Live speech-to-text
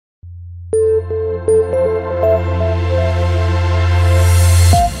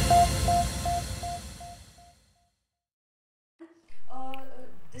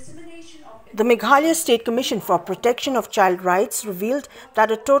The Meghalaya State Commission for Protection of Child Rights revealed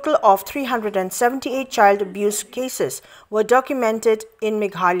that a total of 378 child abuse cases were documented in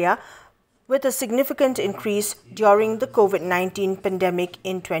Meghalaya, with a significant increase during the COVID-19 pandemic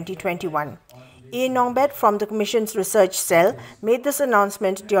in 2021. Nongbet from the Commission's research cell made this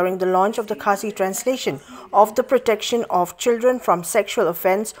announcement during the launch of the Khasi translation of the Protection of Children from Sexual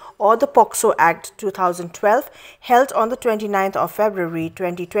Offence or the POCSO Act 2012 held on the 29th of February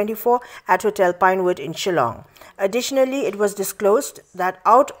 2024 at Hotel Pinewood in Shillong. Additionally, it was disclosed that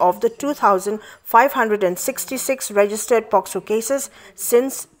out of the 2,566 registered POCSO cases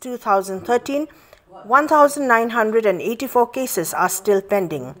since 2013, 1,984 cases are still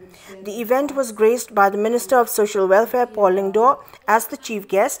pending. The event was graced by the Minister of Social Welfare Paul Lyngdoh as the chief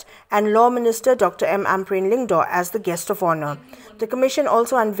guest and Law Minister Dr. M. Ampreen Lyngdoh as the guest of honor. The Commission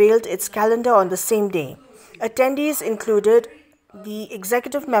also unveiled its calendar on the same day. Attendees included the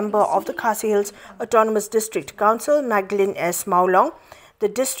executive member of the Khasi Hills Autonomous District Council, Meghalaya'S Maulong, the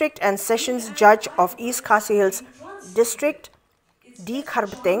district and sessions judge of East Khasi Hills District, D.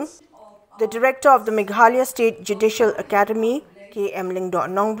 Kharbteng, the director of the Meghalaya State Judicial Academy, K. M. Lyngdoh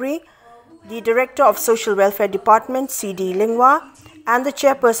Nongbet, the director of Social Welfare Department, C. D. Lingwa, and the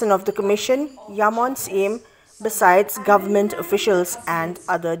chairperson of the commission, Yamon Siem, besides government officials and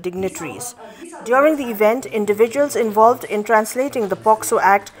other dignitaries. During the event, individuals involved in translating the POCSO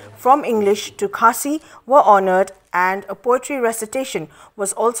Act from English to Khasi were honored, and a poetry recitation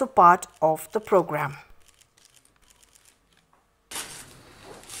was also part of the program.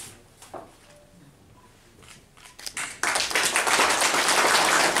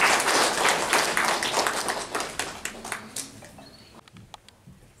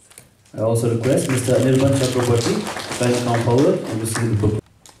 I also request Mr. Anirban Chakraborty to kindly come forward and receive the book.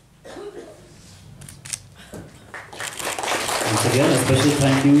 Once again, a special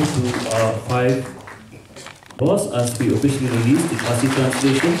thank you to our 5 boss as we officially release the Khasi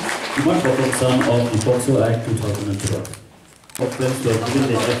translation to one proper son of the POCSO Act 2012. All friends who have given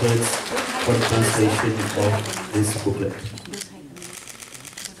their efforts for the translation of this booklet.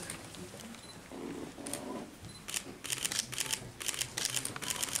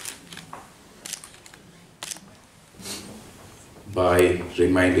 By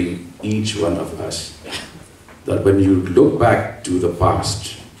reminding each one of us that when you look back to the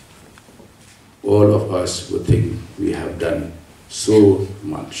past, all of us would think we have done so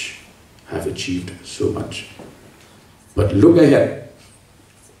much, have achieved so much. But look ahead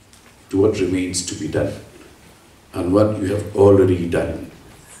to what remains to be done. And what you have already done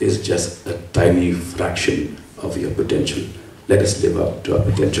is just a tiny fraction of your potential. Let us live up to our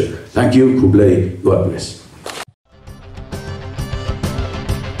potential. Thank you, Kublai. God bless.